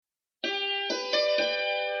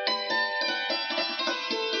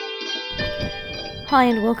Hi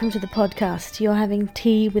and welcome to the podcast. You're having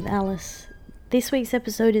tea with Alice. This week's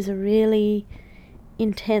episode is a really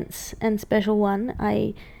intense and special one.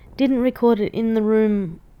 I didn't record it in the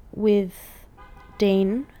room with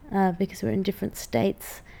Dean because we're in different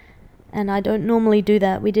states, and I don't normally do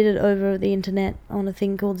that. We did it over the internet on a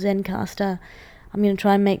thing called Zencastr. I'm going to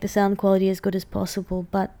try and make the sound quality as good as possible,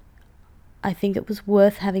 but I think it was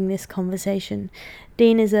worth having this conversation.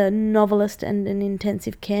 Dean is a novelist and an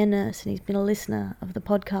intensive care nurse, and he's been a listener of the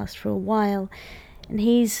podcast for a while, and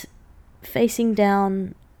he's facing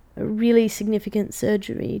down a really significant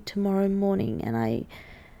surgery tomorrow morning, and I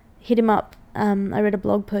hit him up. I read a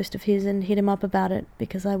blog post of his and hit him up about it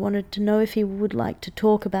because I wanted to know if he would like to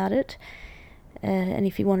talk about it, and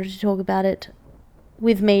if he wanted to talk about it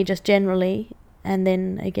with me just generally, and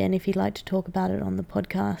then again if he'd like to talk about it on the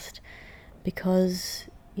podcast, because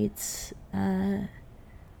it's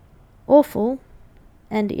awful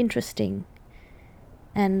and interesting,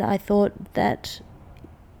 and I thought that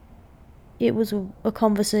it was a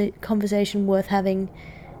conversation worth having,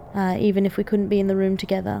 even if we couldn't be in the room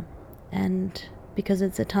together. And because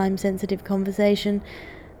it's a time-sensitive conversation,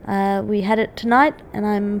 we had it tonight, and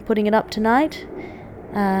I'm putting it up tonight.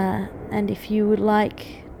 And if you would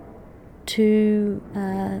like to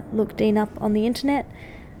look Dean up on the internet,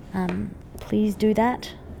 please do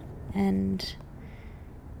that. And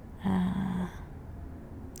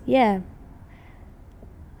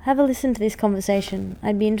have a listen to this conversation.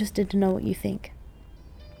 I'd be interested to know what you think.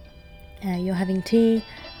 You're having tea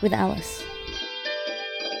with Alice.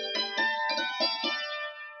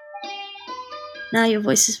 Now your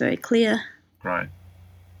voice is very clear. Great.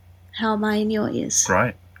 How am I in your ears?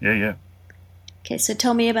 Great. Yeah. Okay, so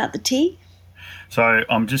tell me about the tea. So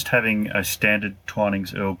I'm just having a standard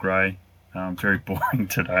Twinings Earl Grey. Very boring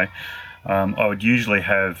today. I would usually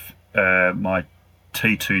have my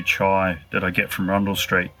T2 chai that I get from Rundle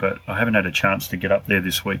Street, but I haven't had a chance to get up there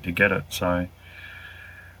this week to get it. So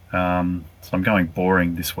I'm going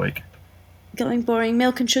boring this week. Going boring,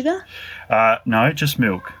 milk and sugar? No, just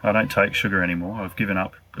milk. I don't take sugar anymore. I've given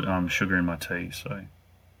up sugar in my tea. So.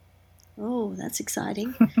 Oh, that's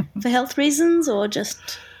exciting. For health reasons or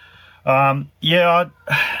just? I'm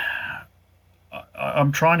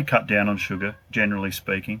trying to cut down on sugar, generally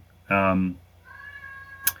speaking.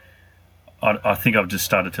 I think I've just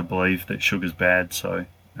started to believe that sugar's bad, so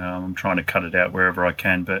I'm trying to cut it out wherever I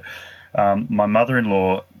can. But my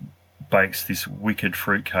mother-in-law bakes this wicked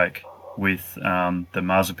fruitcake with the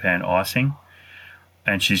marzipan icing,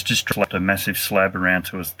 and she's just dropped a massive slab around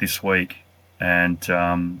to us this week, and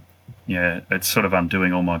it's sort of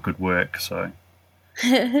undoing all my good work. So,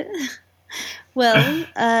 well,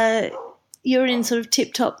 you're in sort of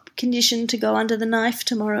tip-top condition to go under the knife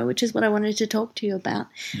tomorrow, which is what I wanted to talk to you about.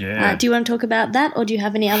 Yeah. Do you want to talk about that, or do you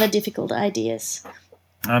have any other difficult ideas?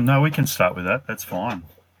 No, we can start with that. That's fine.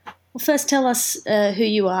 Well, first tell us who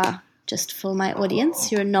you are, just for my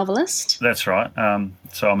audience. You're a novelist. That's right.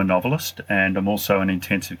 So I'm a novelist, and I'm also an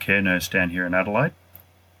intensive care nurse down here in Adelaide.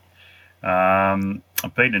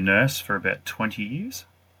 I've been a nurse for about 20 years.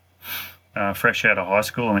 Fresh out of high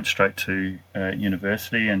school, I went straight to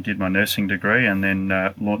university and did my nursing degree, and then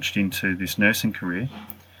launched into this nursing career.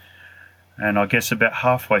 And I guess about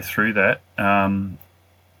halfway through that,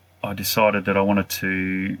 I decided that I wanted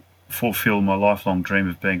to fulfill my lifelong dream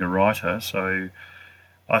of being a writer. So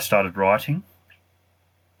I started writing.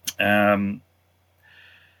 And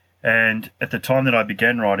at the time that I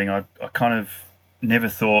began writing, I kind of never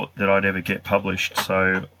thought that I'd ever get published.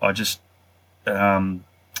 So I just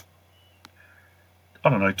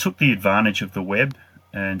took the advantage of the web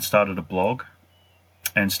and started a blog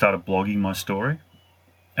and started blogging my story.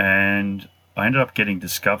 And I ended up getting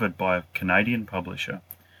discovered by a Canadian publisher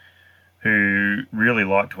who really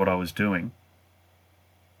liked what I was doing.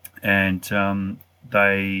 And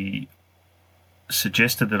they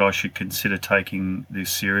suggested that I should consider taking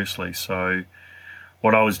this seriously. So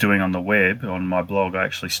what I was doing on the web, on my blog, I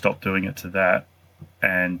actually stopped doing it to that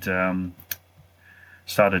and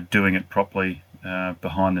started doing it properly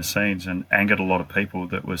behind the scenes, and angered a lot of people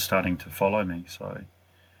that were starting to follow me. So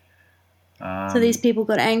these people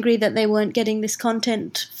got angry that they weren't getting this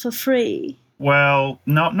content for free? Well,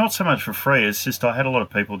 not so much for free. It's just I had a lot of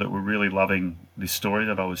people that were really loving this story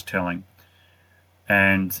that I was telling.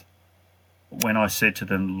 And when I said to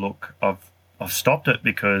them, look, I've stopped it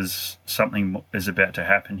because something is about to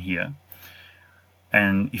happen here.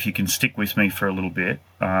 And if you can stick with me for a little bit,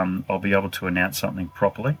 I'll be able to announce something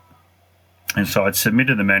properly. And so I'd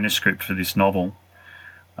submitted the manuscript for this novel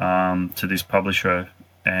to this publisher,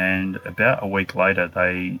 and about a week later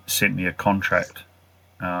they sent me a contract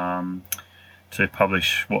to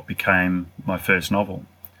publish what became my first novel.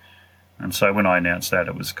 And so when I announced that,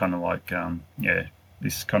 it was kind of like,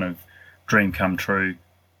 this kind of dream come true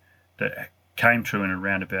that came true in a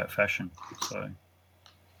roundabout fashion. So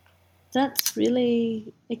that's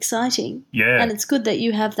really exciting. Yeah. And it's good that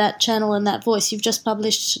you have that channel and that voice. You've just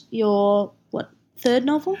published your, third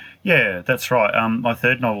novel? Yeah, that's right. My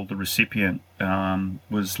third novel, The Recipient,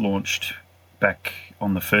 was launched back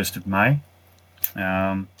on the 1st of May.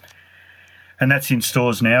 And that's in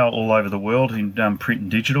stores now all over the world in print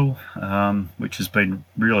and digital, which has been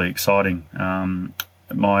really exciting.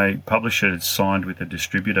 My publisher signed with a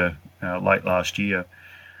distributor late last year,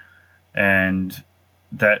 and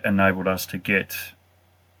that enabled us to get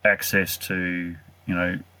access to,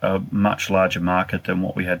 a much larger market than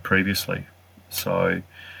what we had previously. So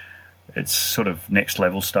it's sort of next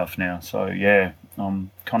level stuff now. So yeah, I'm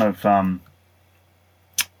kind of I'm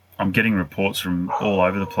getting reports from all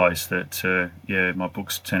over the place that my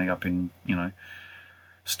book's turning up in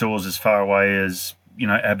stores as far away as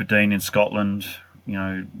Aberdeen in Scotland,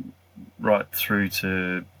 right through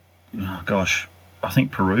to I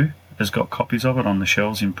think Peru has got copies of it on the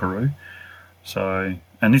shelves in Peru. So,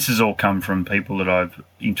 and this has all come from people that I've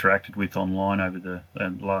interacted with online over the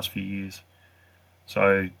last few years.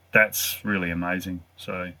 So that's really amazing.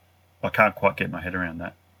 So I can't quite get my head around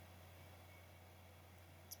that.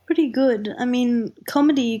 It's pretty good. I mean,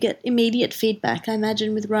 comedy, you get immediate feedback. I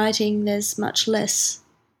imagine with writing, there's much less.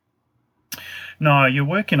 No, you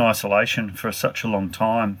work in isolation for such a long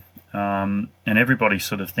time, and everybody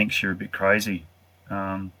sort of thinks you're a bit crazy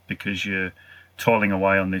because you're toiling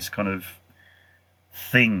away on this kind of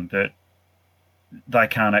thing that they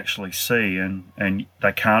can't actually see and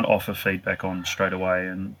they can't offer feedback on straight away,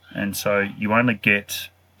 and so you only get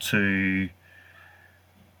to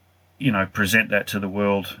present that to the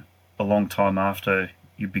world a long time after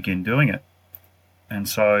you begin doing it. And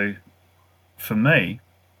so for me,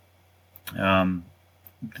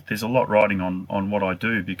 there's a lot riding on what I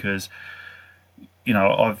do, because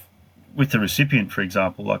I've, with The Recipient, for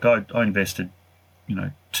example, like I invested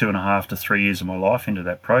 2.5 to 3 years of my life into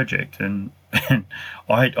that project, and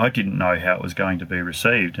I didn't know how it was going to be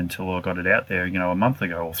received until I got it out there, a month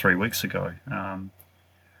ago or 3 weeks ago.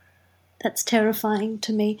 That's terrifying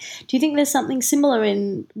to me. Do you think there's something similar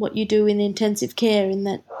in what you do in intensive care, in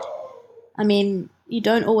that, I mean, you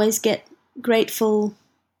don't always get grateful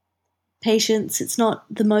patients. It's not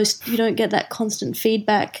the most, you don't get that constant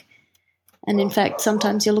feedback. And in fact,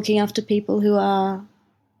 sometimes you're looking after people who are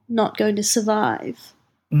not going to survive.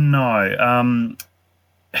 No.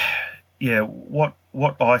 What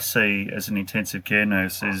I see as an intensive care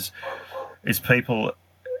nurse is people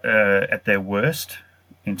at their worst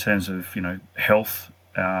in terms of health,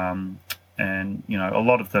 and a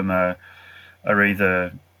lot of them are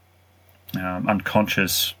either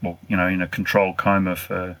unconscious or in a controlled coma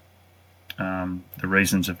for the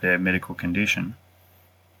reasons of their medical condition,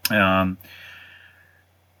 and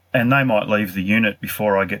they might leave the unit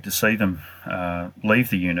before I get to see them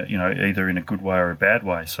leave the unit, either in a good way or a bad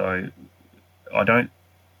way. So I don't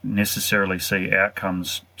necessarily see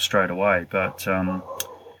outcomes straight away, but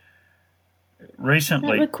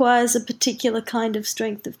recently... That requires a particular kind of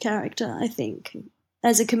strength of character, I think.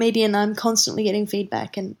 As a comedian, I'm constantly getting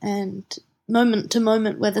feedback and moment to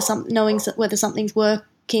moment knowing whether something's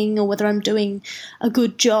working or whether I'm doing a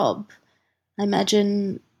good job. I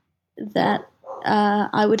imagine that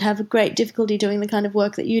I would have a great difficulty doing the kind of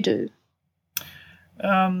work that you do.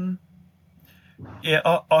 I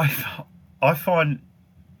find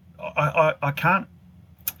I can't.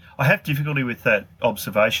 I have difficulty with that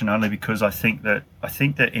observation only because I think that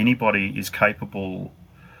anybody is capable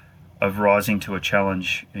of rising to a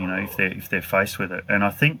challenge, if they're faced with it. And I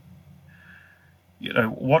think,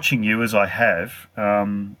 watching you as I have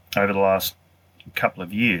over the last couple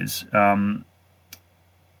of years, I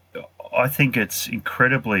think it's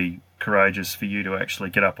incredibly courageous for you to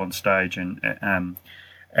actually get up on stage and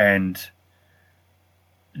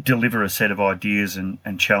deliver a set of ideas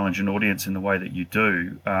and challenge an audience in the way that you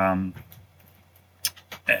do,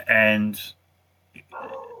 and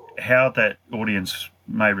how that audience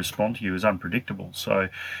may respond to you is unpredictable. So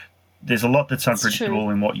there's a lot that's unpredictable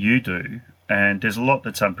in what you do, and there's a lot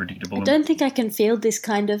that's unpredictable. I don't think I can field this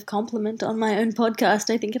kind of compliment on my own podcast.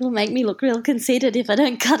 I think it'll make me look real conceited if I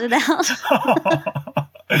don't cut it out.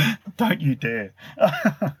 Don't you dare.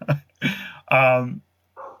 But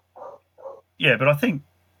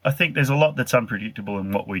I think there's a lot that's unpredictable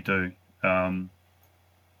in what we do, and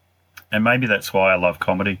maybe that's why I love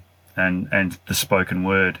comedy and the spoken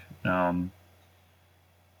word. And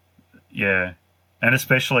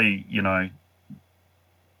especially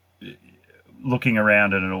looking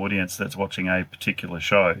around at an audience that's watching a particular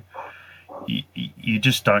show, you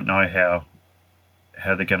just don't know how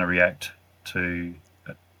they're going to react to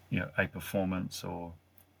a performance or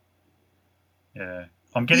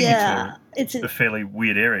I'm getting into it's a fairly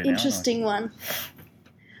weird area now. Interesting one.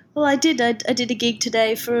 Well, I did a gig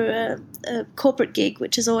today for a corporate gig,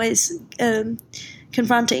 which is always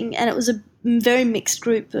confronting, and it was a very mixed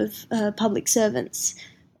group of public servants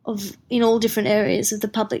in all different areas of the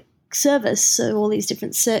public service. So all these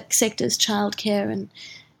different sectors, childcare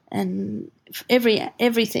and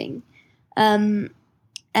everything.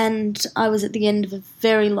 And I was at the end of a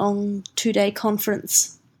very long 2-day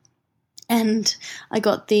conference, and I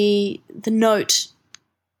got the note: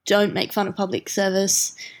 don't make fun of public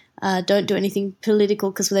service. Don't do anything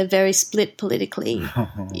political, because they're very split politically.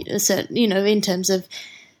 In terms of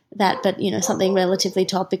that, but something relatively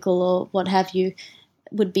topical or what have you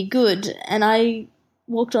would be good. And I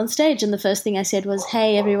walked on stage, and the first thing I said was,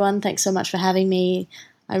 "Hey everyone, thanks so much for having me.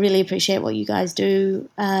 I really appreciate what you guys do.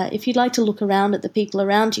 If you'd like to look around at the people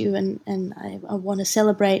around you, and I want to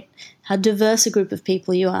celebrate how diverse a group of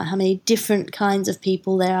people you are, how many different kinds of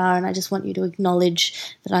people there are, and I just want you to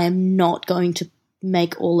acknowledge that I am not going to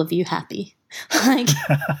make all of you happy."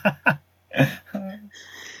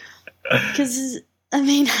 Because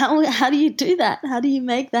how do you do that? How do you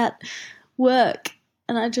make that work?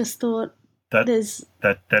 And I just thought that is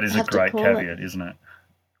a great caveat, isn't it?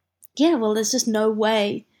 Yeah, well, there's just no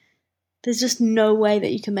way. There's just no way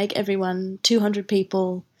that you can make everyone, 200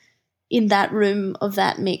 people, in that room of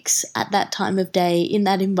that mix at that time of day in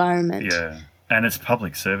that environment. Yeah, and it's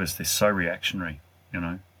public service. They're so reactionary,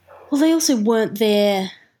 Well, they also weren't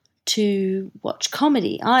there to watch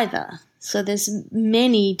comedy either. So there's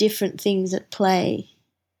many different things at play.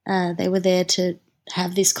 They were there to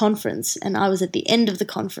have this conference, and I was at the end of the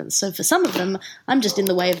conference. So for some of them, I'm just in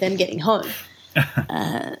the way of them getting home.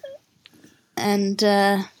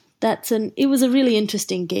 It was a really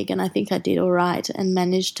interesting gig, and I think I did all right and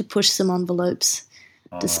managed to push some envelopes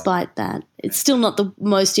despite that. It's still not the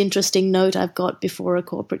most interesting note I've got before a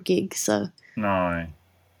corporate gig. So No.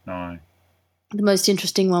 The most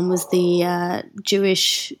interesting one was the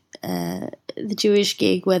Jewish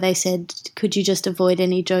gig where they said, "Could you just avoid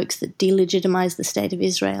any jokes that delegitimize the state of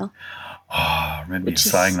Israel?" Oh, I remember you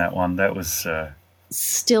saying that one. That was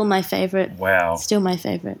still my favourite. Wow. Still my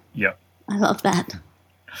favourite. Yep. I love that.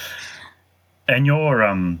 And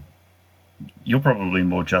you're probably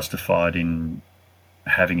more justified in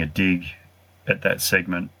having a dig at that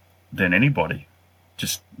segment than anybody,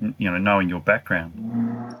 just knowing your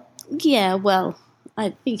background. Yeah, well,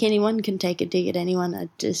 I think anyone can take a dig at anyone. It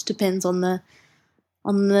just depends on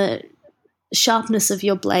the sharpness of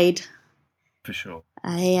your blade. For sure.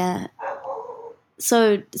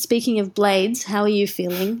 So speaking of blades, how are you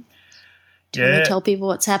feeling? Do you want to tell people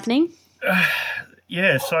what's happening?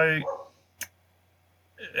 So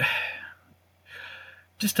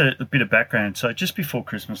just a bit of background. So just before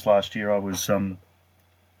Christmas last year,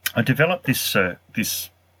 I developed this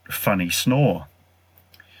funny snore.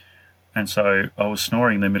 And so I was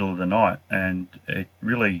snoring in the middle of the night, and it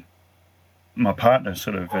really, my partner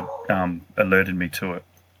sort of alerted me to it.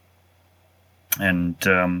 And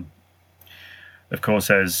of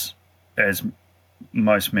course, as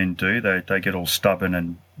most men do, they get all stubborn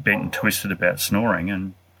and bent and twisted about snoring.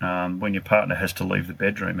 And when your partner has to leave the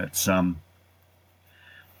bedroom, it's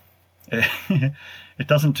it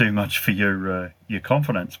doesn't do much for your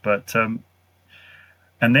confidence. But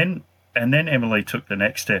and then Emily took the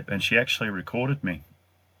next step, and she actually recorded me.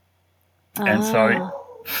 And so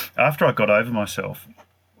after I got over myself,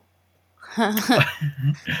 I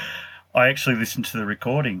actually listened to the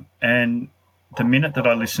recording. And the minute that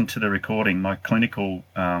I listened to the recording, my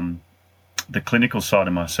the clinical side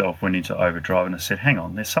of myself went into overdrive, and I said, hang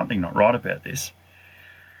on, there's something not right about this.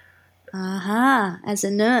 As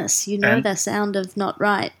a nurse, the sound of not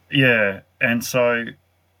right. Yeah, and so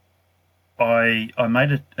I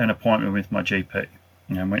made an appointment with my GP.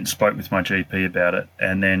 Went and spoke with my GP about it,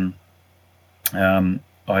 and then I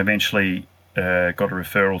eventually got a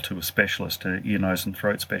referral to a specialist, a ear, nose and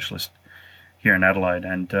throat specialist here in Adelaide,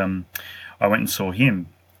 and I went and saw him,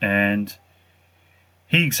 and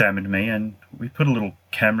he examined me, and we put a little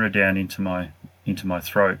camera down into my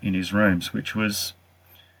throat in his rooms, which was,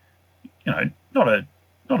 not an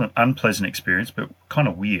unpleasant experience, but kind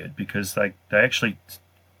of weird, because they actually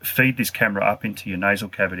feed this camera up into your nasal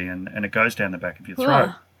cavity, and it goes down the back of your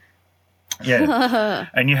throat. Yeah,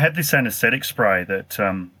 and you had this anaesthetic spray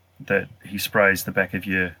that he sprays the back of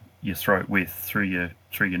your throat with through your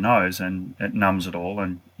nose, and it numbs it all,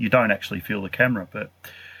 and you don't actually feel the camera.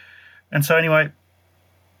 And so anyway,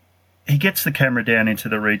 he gets the camera down into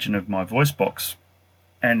the region of my voice box,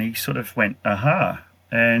 and he sort of went, aha.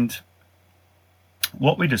 And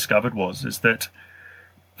what we discovered is that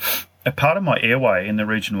a part of my airway in the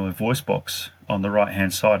region of my voice box on the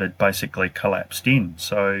right-hand side had basically collapsed in.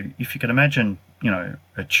 So if you can imagine,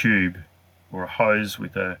 a tube or a hose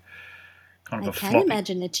with a kind of a floppy... I can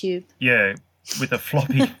imagine a tube. Yeah, with a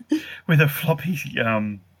floppy, with a floppy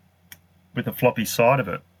side of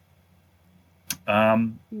it.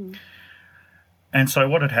 And so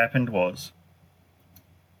what had happened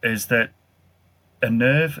is that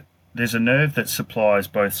there's a nerve that supplies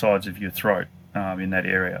both sides of your throat in that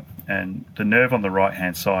area, and the nerve on the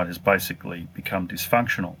right-hand side has basically become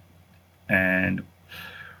dysfunctional. And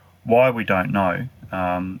why, we don't know.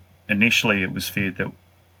 Initially, it was feared that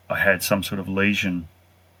I had some sort of lesion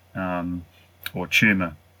or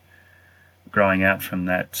tumour growing out from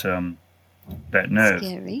that nerve.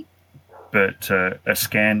 Scary. But a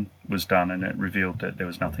scan was done, and it revealed that there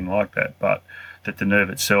was nothing like that, but that the nerve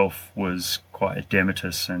itself was quite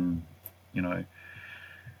edematous, and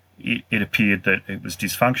it appeared that it was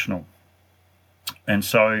dysfunctional. And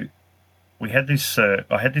so we had this.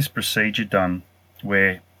 I had this procedure done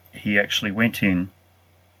where he actually went in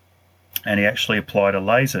and he actually applied a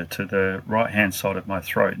laser to the right-hand side of my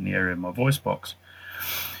throat in the area of my voice box.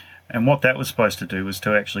 And what that was supposed to do was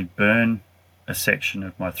to actually burn a section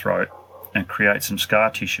of my throat and create some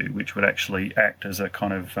scar tissue, which would actually act as a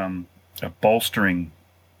kind of a bolstering,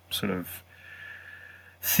 sort of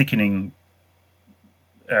thickening.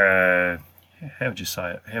 How would you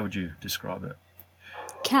say it? How would you describe it?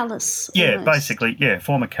 Callus. Yeah, almost. basically, yeah,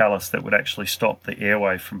 form a callus that would actually stop the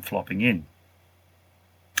airway from flopping in.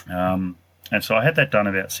 And so I had that done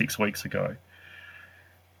about 6 weeks ago.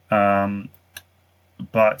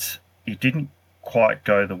 But it didn't quite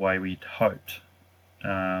go the way we'd hoped.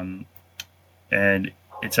 And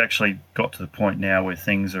it's actually got to the point now where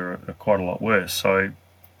things are quite a lot worse. So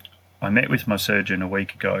I met with my surgeon a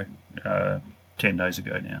week ago, 10 days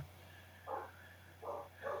ago now.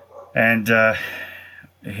 And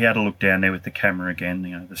he had a look down there with the camera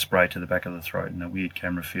again, the spray to the back of the throat and the weird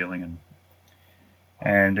camera feeling.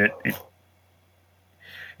 And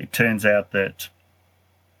it turns out that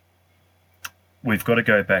we've got to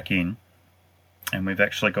go back in, and we've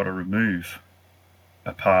actually got to remove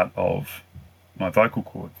a part of my vocal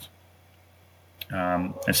cords,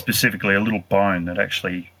 and specifically a little bone that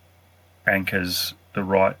actually anchors the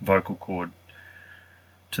right vocal cord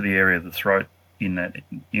to the area of the throat in that,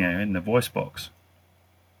 in the voice box.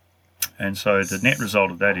 And so the net result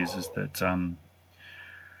of that is that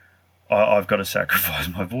I've got to sacrifice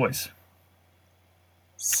my voice.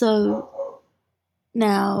 So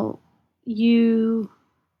now do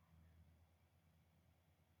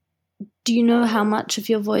you know how much of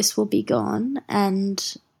your voice will be gone?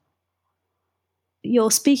 And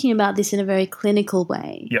you're speaking about this in a very clinical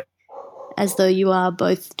way. Yep. As though you are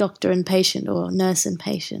both doctor and patient, or nurse and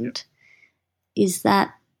patient. Yep. Is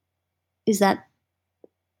that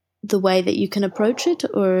the way that you can approach it,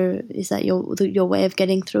 or is that your way of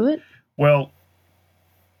getting through it? Well,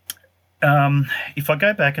 if I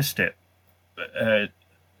go back a step, the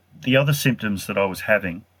other symptoms that I was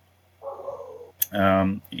having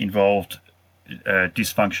involved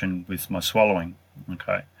dysfunction with my swallowing.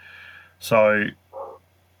 Okay, so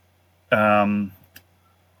I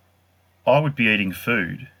would be eating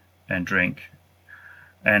food and drink,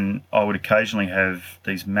 and I would occasionally have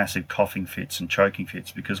these massive coughing fits and choking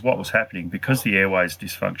fits, because what was happening, because the airway is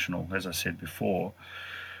dysfunctional, as I said before,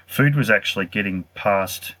 food was actually getting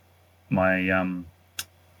past my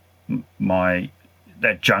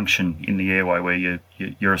that junction in the airway where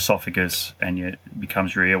your esophagus and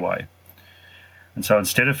becomes your airway. And so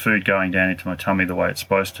instead of food going down into my tummy the way it's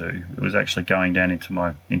supposed to, it was actually going down into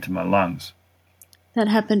my lungs. That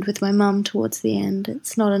happened with my mum towards the end.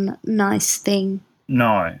 It's not a nice thing.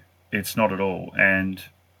 No, it's not at all. And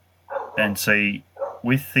see,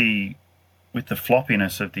 with the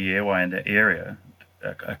floppiness of the airway in that area,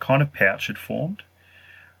 a kind of pouch had formed.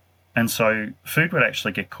 And so food would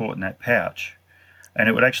actually get caught in that pouch, and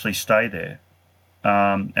it would actually stay there.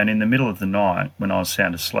 And in the middle of the night, when I was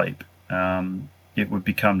sound asleep, it would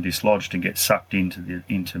become dislodged and get sucked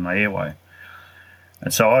into my airway.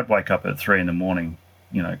 And so I'd wake up at 3 a.m,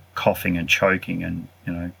 coughing and choking, and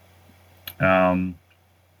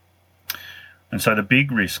and so the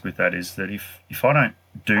big risk with that is that if I don't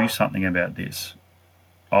do something about this,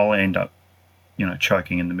 I'll end up,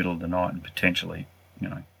 choking in the middle of the night and potentially,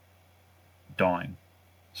 dying.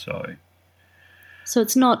 So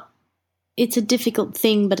it's a difficult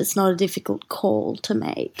thing, but it's not a difficult call to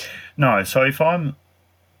make. No. So if I'm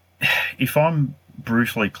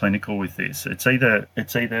brutally clinical with this. It's either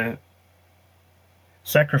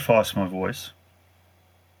sacrifice my voice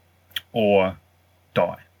or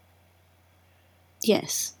die.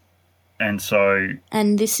 Yes. And so...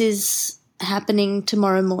 And this is happening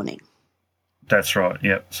tomorrow morning. That's right,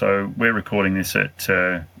 yep. So we're recording this at,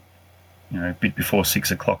 a bit before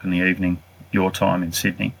 6 o'clock in the evening, your time in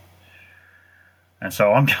Sydney. And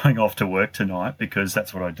so I'm going off to work tonight because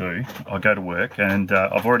that's what I do. I go to work and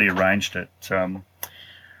I've already arranged it. I'm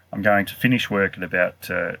going to finish work at about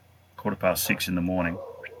 6:15 in the morning.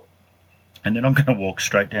 And then I'm going to walk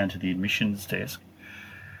straight down to the admissions desk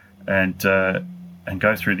and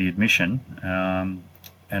go through the admission.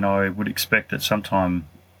 And I would expect that sometime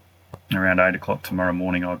around 8 o'clock tomorrow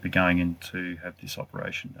morning I'd be going in to have this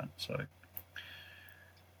operation done.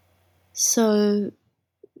 So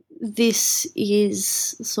this is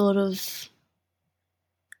sort of...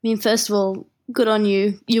 I mean, first of all, good on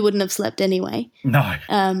you. You wouldn't have slept anyway. No.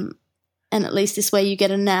 And at least this way you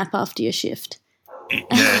get a nap after your shift.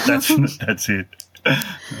 Yeah, that's it.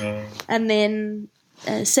 And then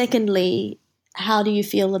secondly, how do you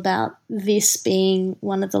feel about this being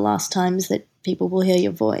one of the last times that people will hear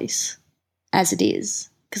your voice, as it is?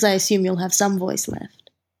 Because I assume you'll have some voice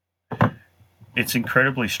left. It's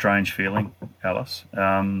incredibly strange feeling, Alice,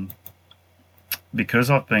 because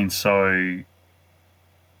I've been so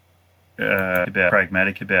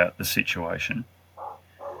pragmatic about the situation.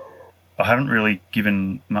 I haven't really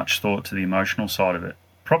given much thought to the emotional side of it,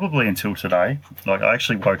 probably until today. Like, I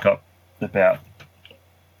actually woke up about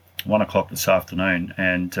 1 o'clock this afternoon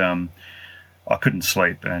and I couldn't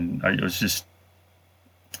sleep, and it was just...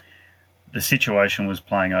 the situation was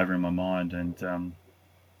playing over in my mind, and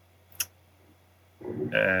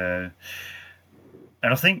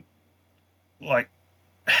I think, like,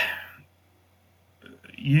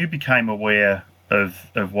 you became aware of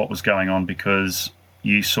what was going on because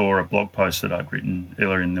you saw a blog post that I'd written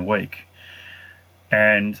earlier in the week.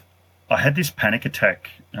 And I had this panic attack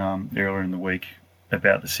earlier in the week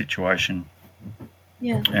about the situation.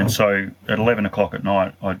 Yeah. And so at 11 o'clock at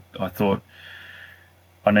night, I thought,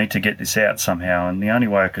 I need to get this out somehow. And the only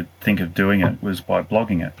way I could think of doing it was by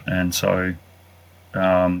blogging it. And so...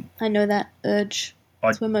 I know that urge.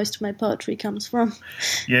 That's where most of my poetry comes from.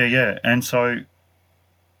 Yeah. And so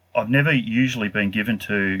I've never usually been given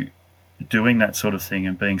to doing that sort of thing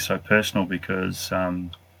and being so personal because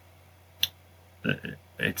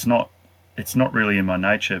it's not really in my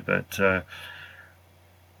nature. But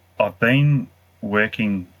I've been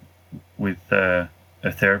working with a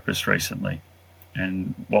therapist recently,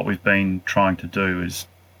 and what we've been trying to do is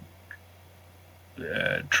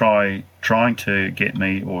trying to get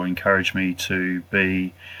me or encourage me to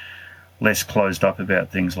be less closed up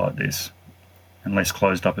about things like this and less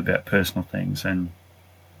closed up about personal things. And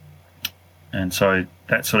so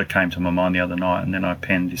that sort of came to my mind the other night, and then I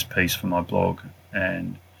penned this piece for my blog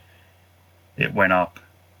and it went up,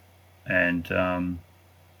 and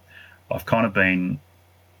I've kind of been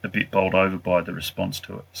a bit bowled over by the response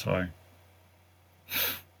to it. So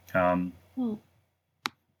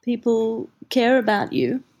people care about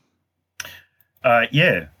you.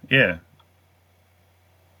 Yeah,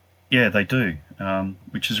 they do,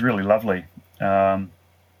 which is really lovely. And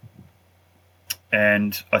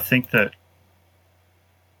I think that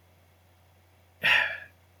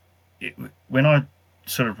when I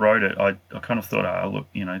sort of wrote it, I kind of thought, look,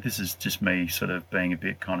 this is just me sort of being a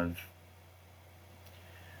bit kind of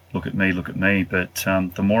look at me. But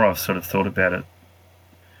the more I've sort of thought about it,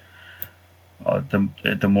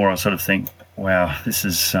 the more I sort of think, wow, this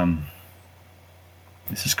is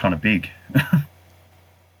kind of big.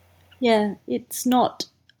 Yeah, it's not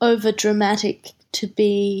over dramatic to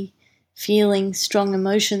be feeling strong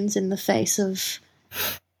emotions in the face of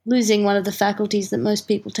losing one of the faculties that most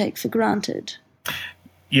people take for granted.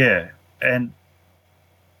 Yeah, and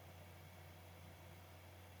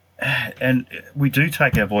we do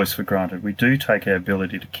take our voice for granted. We do take our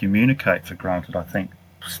ability to communicate for granted, I think,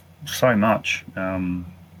 so much. And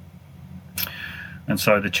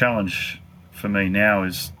so the challenge for me now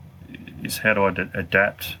is how do I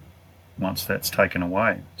adapt once that's taken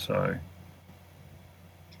away? So,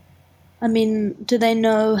 I mean, do they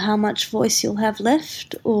know how much voice you'll have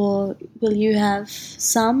left, or will you have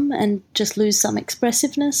some and just lose some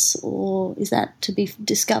expressiveness, or is that to be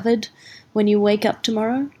discovered when you wake up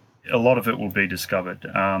tomorrow? A lot of it will be discovered.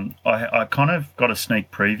 I kind of got a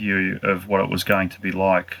sneak preview of what it was going to be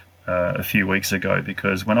like a few weeks ago,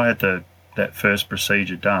 because when I had that first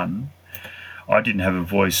procedure done, I didn't have a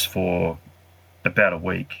voice for about a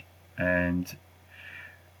week, and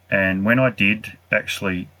when I did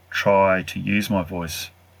actually try to use my voice,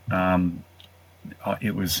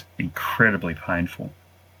 it was incredibly painful.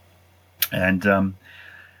 And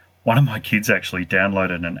one of my kids actually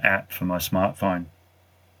downloaded an app for my smartphone.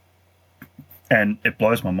 And it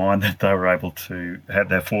blows my mind that they were able to have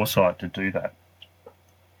their foresight to do that.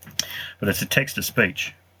 But it's a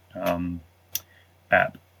text-to-speech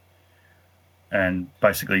app. And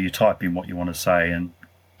basically you type in what you want to say, and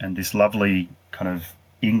this lovely kind of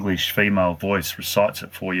English female voice recites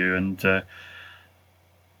it for you. And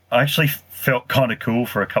I actually felt kind of cool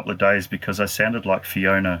for a couple of days because I sounded like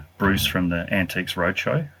Fiona Bruce from the Antiques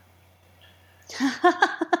Roadshow.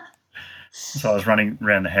 So I was running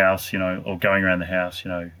around the house, or going around the house,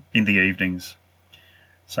 in the evenings,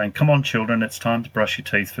 saying, "Come on, children, it's time to brush your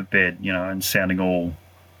teeth for bed," and sounding all,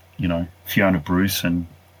 Fiona Bruce and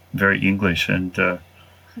very English. And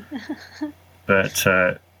but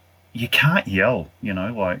you can't yell,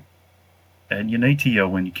 and you need to yell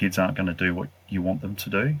when your kids aren't going to do what you want them to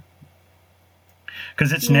do.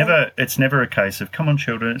 Because it's never a case of, "Come on,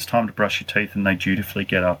 children, it's time to brush your teeth," and they dutifully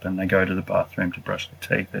get up and they go to the bathroom to brush their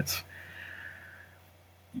teeth. It's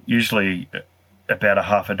usually about a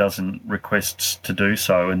half a dozen requests to do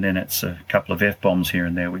so, and then it's a couple of F-bombs here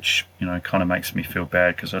and there, which, kind of makes me feel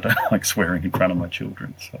bad because I don't like swearing in front of my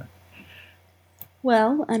children. So,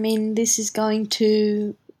 well, I mean, this is going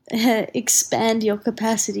to expand your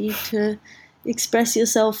capacity to express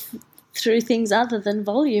yourself through things other than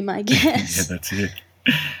volume, I guess. Yeah, that's it.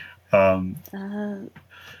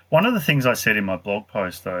 One of the things I said in my blog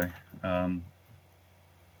post, though,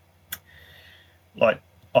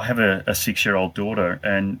 I have a 6-year-old daughter,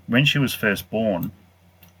 and when she was first born,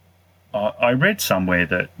 I read somewhere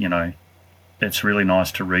that, it's really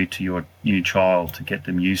nice to read to your new child to get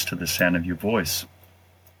them used to the sound of your voice.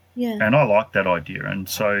 Yeah. And I like that idea. And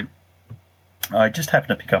so I just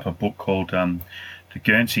happened to pick up a book called The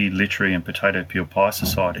Guernsey Literary and Potato Peel Pie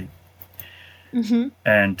Society. Mm-hmm.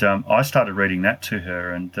 And I started reading that to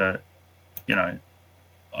her, and, I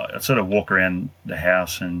sort of walk around the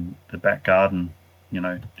house and the back garden,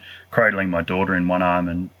 cradling my daughter in one arm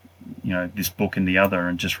and, this book in the other,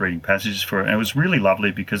 and just reading passages for her. And it was really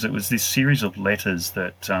lovely because it was this series of letters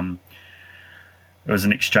that it was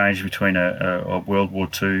an exchange between a World War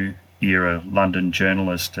II era London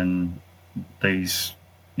journalist and these,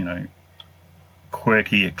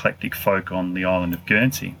 quirky, eclectic folk on the island of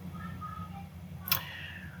Guernsey.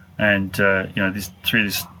 And, through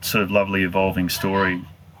this sort of lovely evolving story,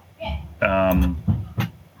 I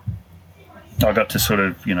got to sort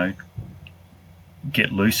of,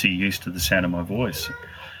 get Lucy used to the sound of my voice.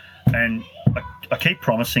 And I keep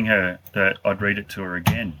promising her that I'd read it to her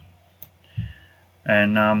again.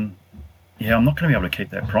 And, I'm not going to be able to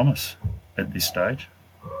keep that promise at this stage,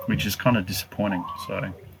 which is kind of disappointing.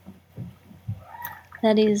 So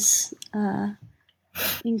that is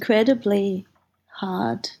incredibly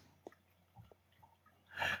hard.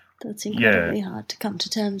 That's incredibly hard to come to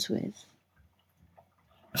terms with.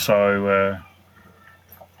 So,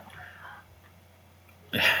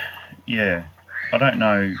 I don't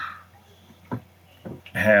know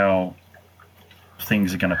how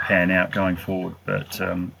things are going to pan out going forward, but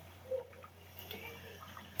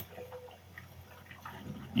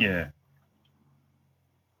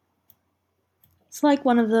it's like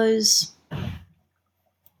one of those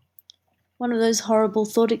horrible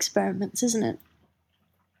thought experiments, isn't it?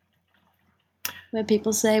 Where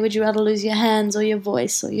people say, would you rather lose your hands or your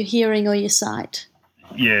voice or your hearing or your sight?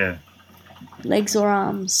 Yeah. Legs or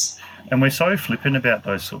arms. And we're so flippant about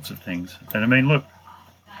those sorts of things. And I mean, look,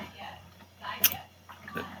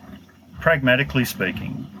 pragmatically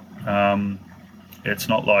speaking, it's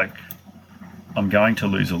not like I'm going to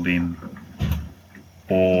lose a limb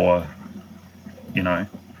or,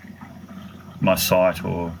 my sight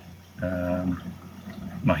or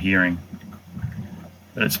my hearing.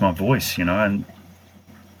 But it's my voice, and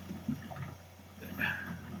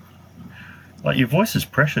like your voice is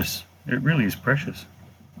precious. It really is precious.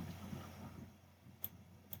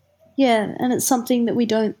 Yeah, and it's something that we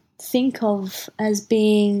don't think of as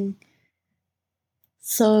being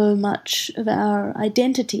so much of our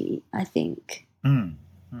identity, I think. And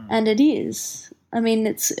it is. I mean,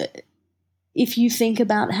 it's if you think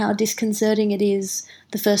about how disconcerting it is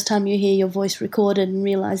the first time you hear your voice recorded and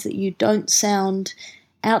realise that you don't sound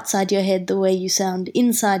outside your head the way you sound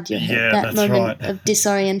inside your head. Yeah, that moment right. of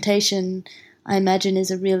disorientation, I imagine,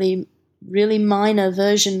 is a really, really minor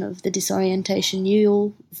version of the disorientation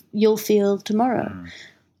you'll feel tomorrow.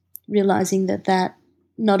 Realising that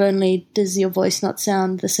not only does your voice not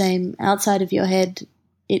sound the same outside of your head,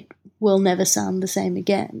 it will never sound the same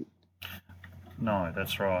again. No,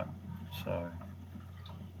 that's right. So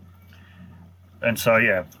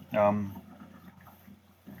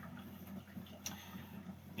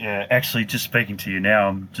Yeah, actually, just speaking to you now,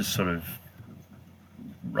 I'm just sort of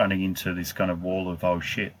running into this kind of wall of oh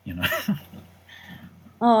shit, you know.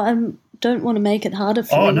 Oh, I don't want to make it harder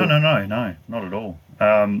for Oh no, you. no, no, no, not at all.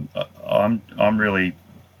 I'm really,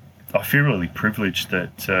 I feel really privileged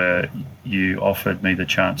that you offered me the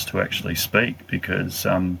chance to actually speak because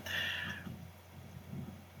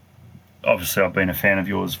obviously I've been a fan of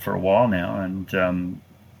yours for a while now, and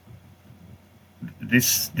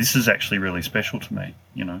this is actually really special to me,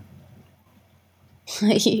 you know.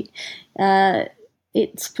 uh,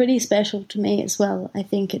 it's pretty special to me as well. I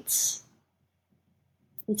think it's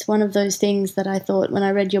one of those things that I thought when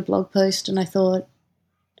I read your blog post, and I thought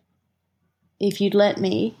if you'd let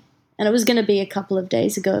me, and it was going to be a couple of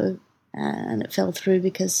days ago, and it fell through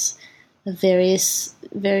because of various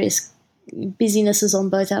busynesses on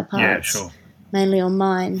both our Yeah, parts, sure. mainly on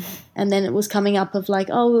mine. And then it was coming up of like,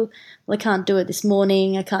 oh, well, I can't do it this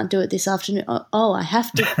morning. I can't do it this afternoon. Oh, I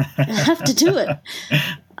have to, I have to do it.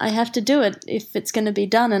 I have to do it if it's going to be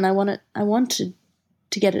done, and I want it. I want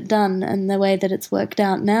to get it done. And the way that it's worked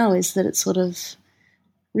out now is that it's sort of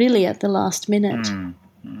really at the last minute,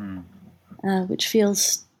 which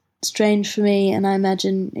feels strange for me, and I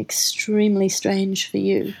imagine extremely strange for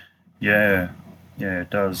you. Yeah, yeah, it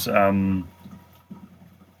does.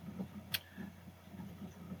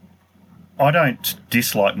 I don't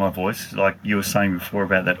dislike my voice, like you were saying before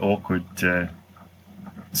about that awkward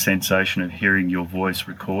sensation of hearing your voice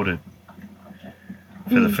recorded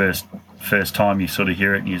for the first time. You sort of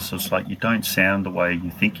hear it, and you're just like, you don't sound the way you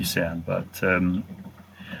think you sound. But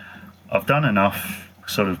I've done enough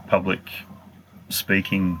sort of public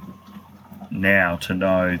speaking now to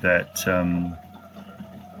know that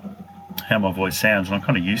how my voice sounds, and I'm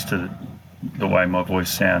kind of used to the way my voice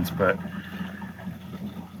sounds, but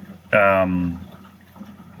and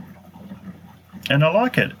I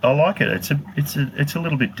like it. I like it. It's a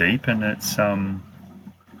little bit deep, and it's You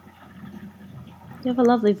have a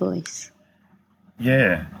lovely voice.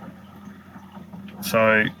 yeah.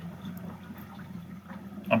 So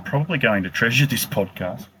I'm probably going to treasure this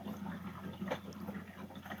podcast.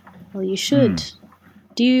 Well, you should.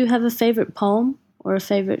 Do you have a favourite poem or a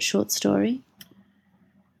favourite short story?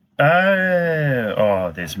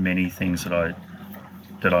 There's many things that I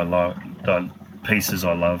love, pieces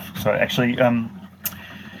I love. So actually,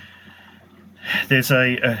 there's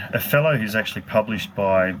a fellow who's actually published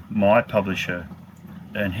by my publisher,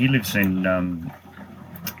 and he lives in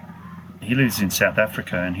South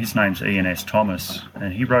Africa, and his name's Ian S. Thomas,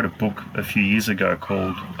 and he wrote a book a few years ago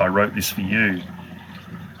called "I Wrote This for You,"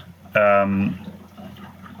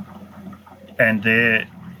 and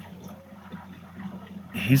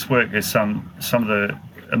his work is some of the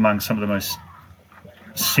most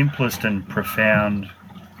simplest and profound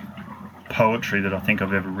poetry that I think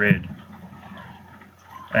I've ever read.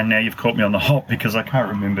 And now you've caught me on the hop because I can't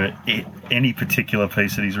remember any particular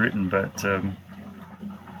piece that he's written, but Do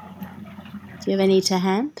you have any to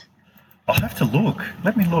hand? I'll have to look.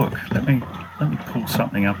 Let me look. Let me pull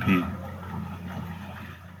something up here.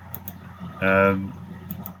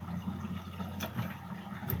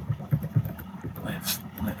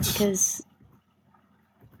 Let's Because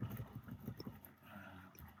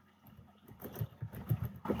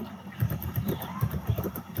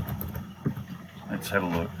have a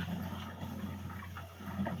look.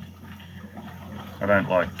 I don't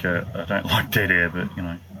like dead air, but you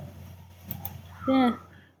know. yeah,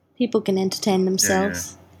 people can entertain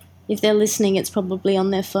themselves. If they're listening, it's probably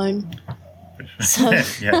on their phone. So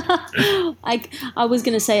Yeah. I was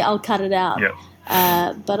going to say I'll cut it out,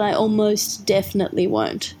 Yep. but I almost definitely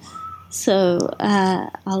won't. So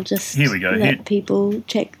I'll just Here we go. let people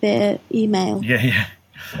check their email. Yeah.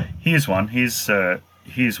 Here's one.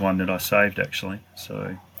 Here's one that I saved actually.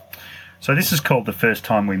 So this is called "The First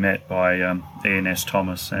Time We Met" by Ian S.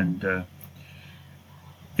 Thomas, and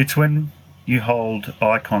it's when you hold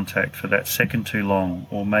eye contact for that second too long,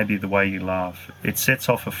 or maybe the way you laugh. It sets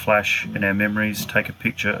off a flash, and our memories take a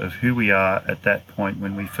picture of who we are at that point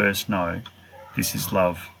when we first know this is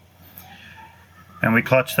love. And we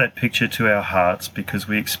clutch that picture to our hearts because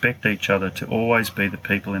we expect each other to always be the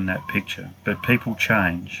people in that picture. But people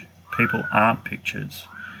change. People aren't pictures.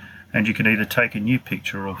 And you can either take a new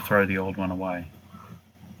picture or throw the old one away.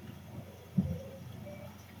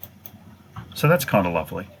 So that's kind of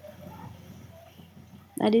lovely.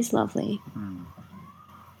 That is lovely.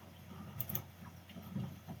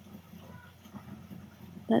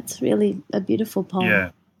 That's really a beautiful poem.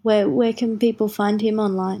 Yeah. Where can people find him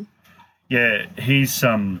online? Yeah, he's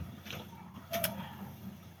an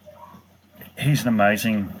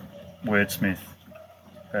amazing wordsmith,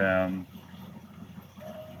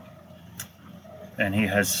 and he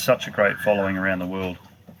has such a great following around the world.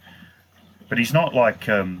 But he's not like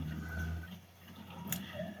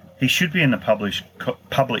he should be in the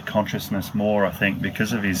public consciousness more, I think,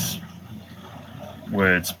 because of his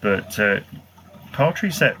words. But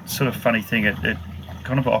poetry's that sort of funny thing. It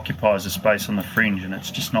kind of occupies a space on the fringe, and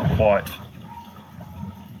it's just not quite.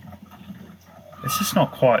 It's just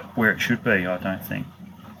not quite where it should be, I don't think.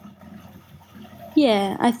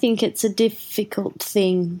 Yeah, I think it's a difficult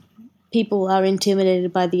thing. People are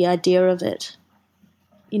intimidated by the idea of it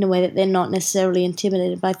in a way that they're not necessarily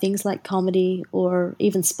intimidated by things like comedy or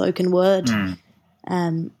even spoken word.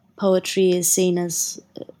 Poetry is seen as,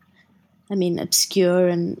 obscure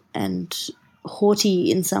and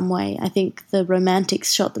haughty in some way. I think the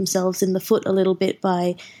Romantics shot themselves in the foot a little bit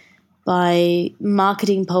by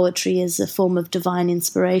marketing poetry as a form of divine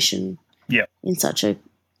inspiration. Yeah. In such a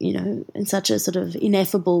sort of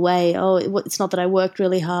ineffable way. Oh, it's not that I worked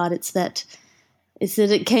really hard. It's that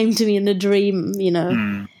it came to me in a dream,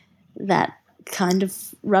 that kind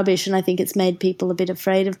of rubbish. And I think it's made people a bit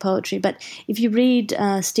afraid of poetry. But if you read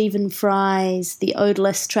Stephen Fry's The Ode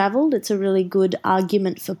Less Travelled, it's a really good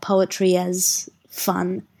argument for poetry as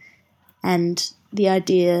fun and the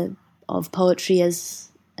idea of poetry as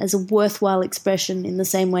a worthwhile expression, in the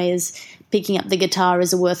same way as picking up the guitar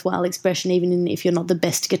is a worthwhile expression, even if you're not the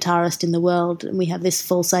best guitarist in the world. And we have this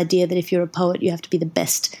false idea that if you're a poet, you have to be the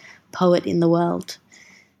best poet in the world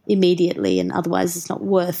immediately, and otherwise it's not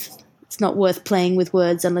worth playing with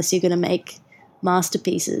words unless you're going to make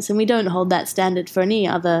masterpieces. And we don't hold that standard for any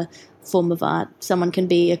other form of art. Someone can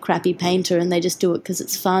be a crappy painter and they just do it because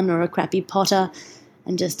it's fun, or a crappy potter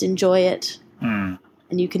and just enjoy it. And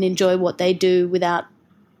you can enjoy what they do without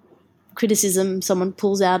criticism. Someone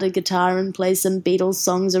pulls out a guitar and plays some Beatles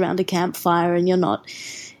songs around a campfire, and you're not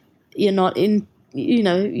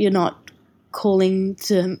calling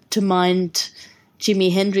to mind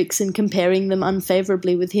Jimi Hendrix and comparing them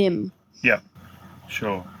unfavorably with him. Yeah,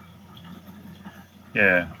 sure.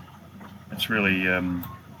 Yeah, it's really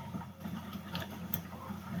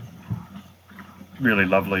really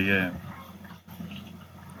lovely. Yeah,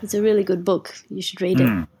 it's a really good book. You should read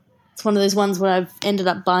it. It's one of those ones where I've ended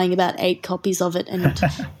up buying about 8 copies of it and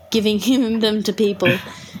giving them to people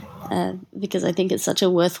because I think it's such a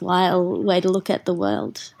worthwhile way to look at the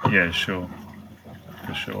world. Yeah, sure.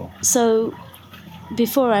 For sure. So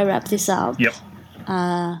before I wrap this up, yep.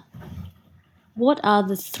 What are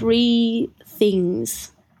the 3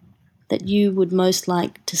 things that you would most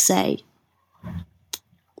like to say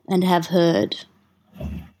and have heard?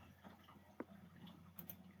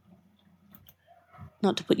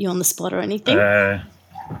 Not to put you on the spot or anything.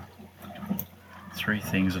 3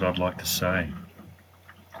 things that I'd like to say.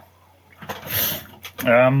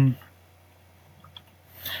 Oh,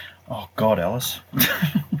 God, Alice.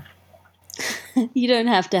 You don't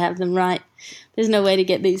have to have them right. There's no way to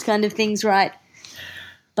get these kind of things right.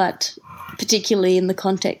 But particularly in the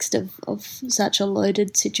context of such a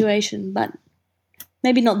loaded situation. But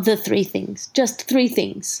maybe not the 3 things, just 3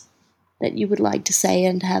 things that you would like to say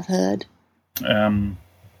and have heard. Well,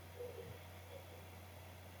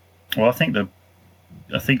 I think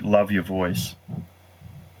love your voice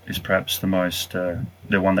is perhaps the most the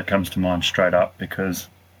one that comes to mind straight up, because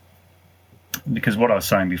what I was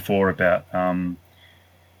saying before about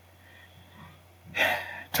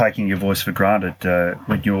taking your voice for granted,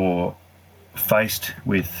 when you're faced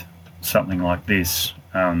with something like this,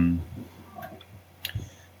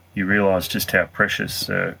 you realise just how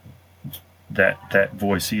precious that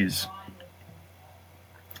voice is.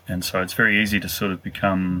 And so it's very easy to sort of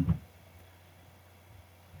become,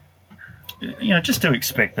 just to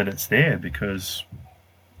expect that it's there, because,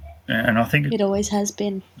 and I think it always has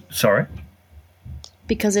been. Sorry?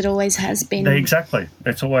 Because it always has been. Exactly.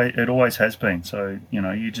 It always has been. So,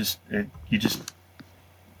 you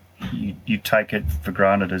take it for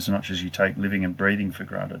granted as much as you take living and breathing for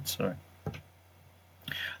granted. So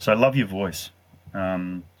I love your voice.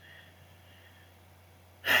 Second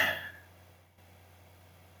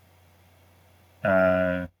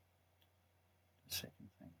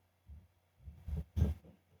thing.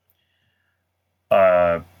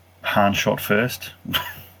 Han shot first.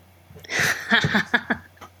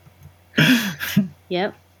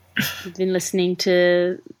 Yep. You've been listening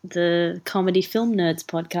to the Comedy Film Nerds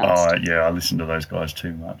podcast. Oh, yeah, I listen to those guys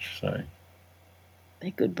too much, so.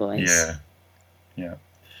 They're good boys. Yeah.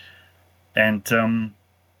 And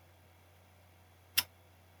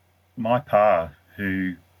my pa,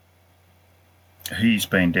 he's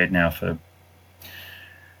been dead now for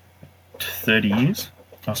 30 years,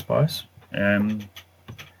 I suppose. Hang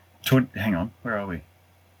on, where are we?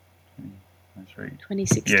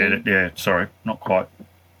 2016. Yeah, sorry, not quite.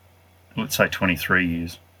 Let's say 23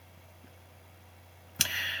 years.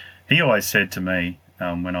 He always said to me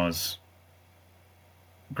when I was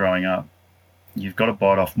growing up, you've got to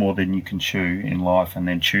bite off more than you can chew in life and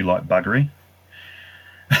then chew like buggery.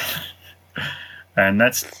 And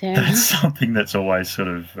that's something that's always sort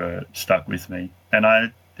of stuck with me.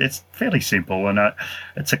 And it's fairly simple, and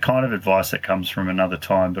it's a kind of advice that comes from another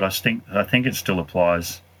time, but I think it still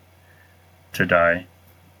applies today.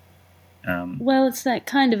 Well, it's that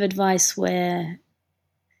kind of advice where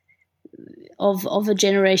of a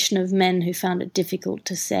generation of men who found it difficult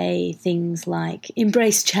to say things like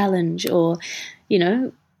embrace challenge, or, you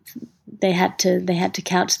know, they had to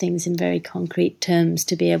couch things in very concrete terms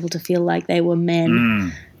to be able to feel like they were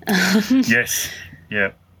men. Yes.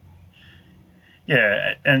 Yeah.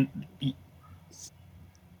 Yeah, and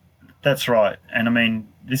that's right. And I mean,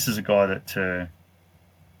 this is a guy that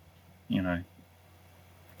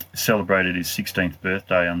celebrated his 16th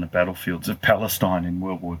birthday on the battlefields of Palestine in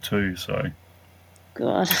World War II. So,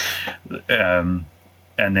 God. And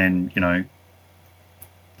then,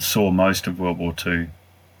 saw most of World War II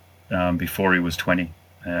before he was 20.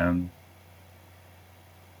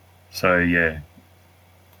 So, yeah,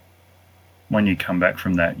 when you come back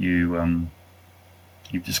from that, you've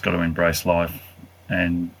just got to embrace life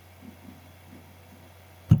and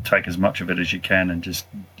take as much of it as you can and just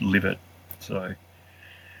live it. So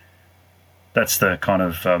that's the kind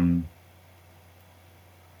of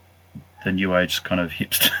the new age kind of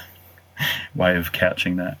hipster way of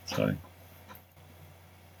couching that. So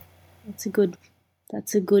that's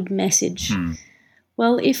a good message.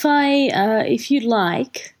 Well, if you'd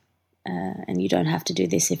like, and you don't have to do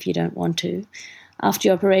this if you don't want to, after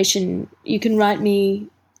your operation, you can write me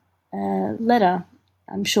a letter.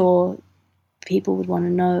 I'm sure people would want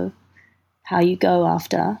to know how you go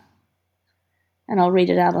after, and I'll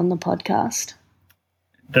read it out on the podcast.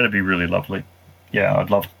 That'd be really lovely. Yeah,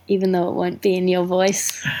 I'd love. Even though it won't be in your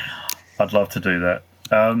voice. I'd love to do that.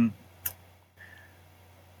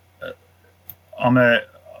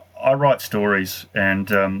 I write stories,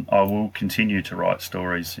 and I will continue to write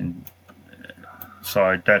stories,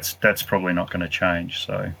 so that's probably not going to change.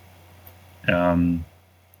 So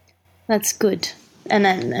that's good, and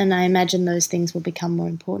I imagine those things will become more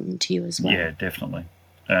important to you as well. Yeah, definitely.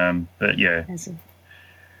 But yeah,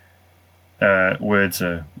 words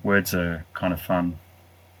are kind of fun.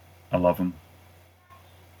 I love them.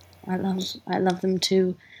 I love them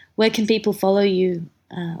too. Where can people follow you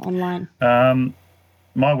online?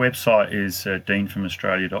 My website is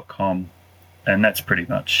deanfromaustralia.com, and that's pretty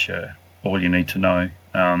much all you need to know,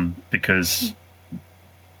 because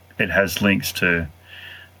it has links to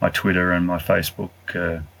my Twitter and my Facebook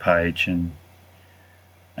page, and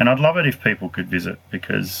I'd love it if people could visit,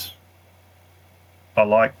 because I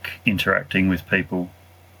like interacting with people,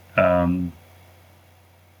 in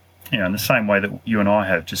the same way that you and I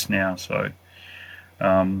have just now. So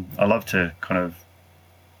I love to kind of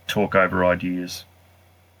talk over ideas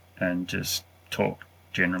and just talk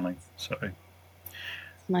generally. So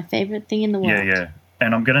it's my favourite thing in the world. Yeah.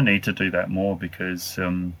 And I'm going to need to do that more, because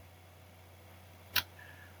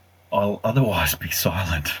I'll otherwise be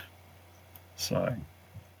silent. So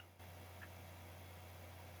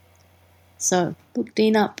look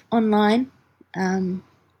Dean up online,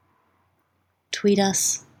 tweet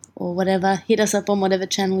us or whatever, hit us up on whatever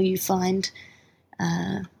channel you find.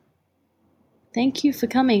 Thank you for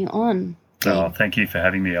coming on, Dean. Oh, thank you for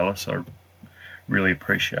having me, Alice. I really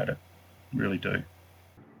appreciate it. Really do.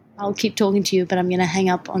 I'll keep talking to you, but I'm going to hang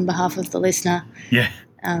up on behalf of the listener. Yeah.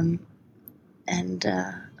 And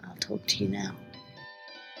I'll talk to you now.